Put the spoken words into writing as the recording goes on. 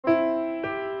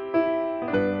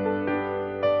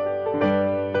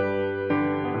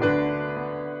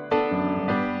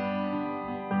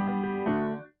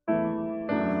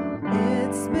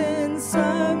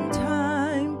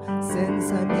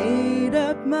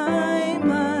my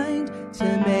mind to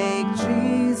make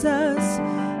Jesus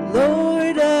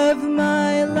Lord of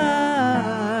my life.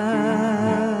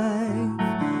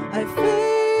 I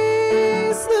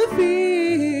face the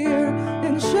fear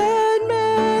and shed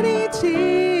many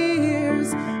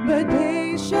tears, but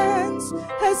patience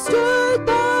has stood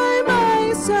by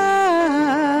my side.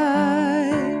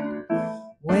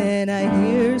 When I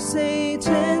hear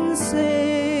Satan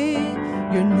say,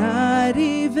 you're not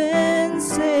even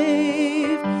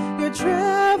safe, you're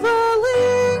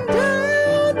traveling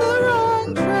down the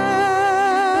wrong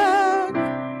track,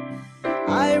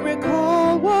 I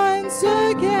recall once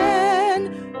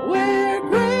again where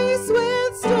grace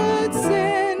withstood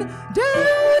sin.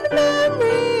 Down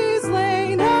memory's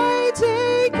lane I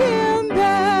take him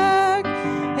back,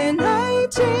 and I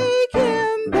take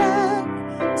him back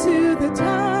to the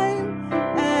time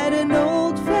at an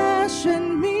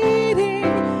old-fashioned meeting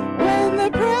when the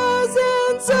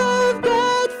presence of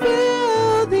God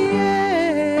filled the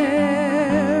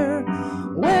air,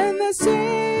 when the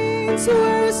saints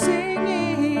were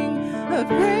singing of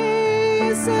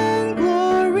grace and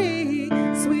glory,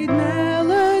 sweet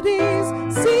melodies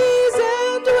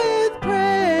seasoned with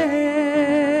prayer,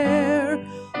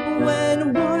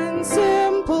 when one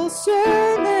simple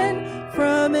sermon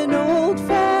from an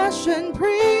old-fashioned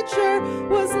preacher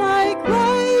was like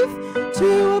life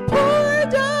to a poor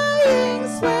dying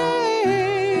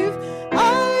slave.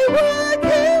 I walk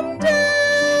him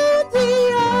down the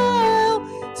aisle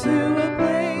to a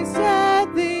place at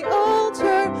the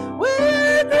altar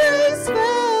where grace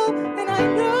fell, and I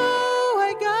know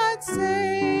I got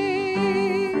saved.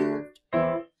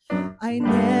 I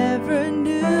never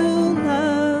knew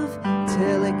love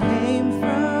till it came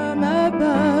from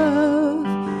above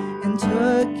and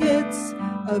took its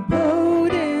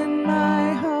abode in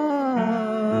my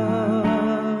heart.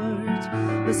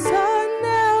 The sun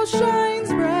now shines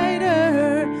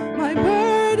brighter, my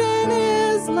burden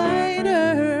is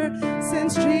lighter,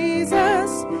 since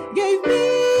Jesus gave me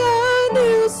a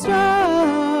new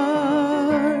start.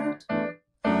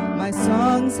 My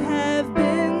songs have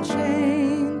been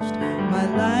changed, my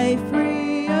life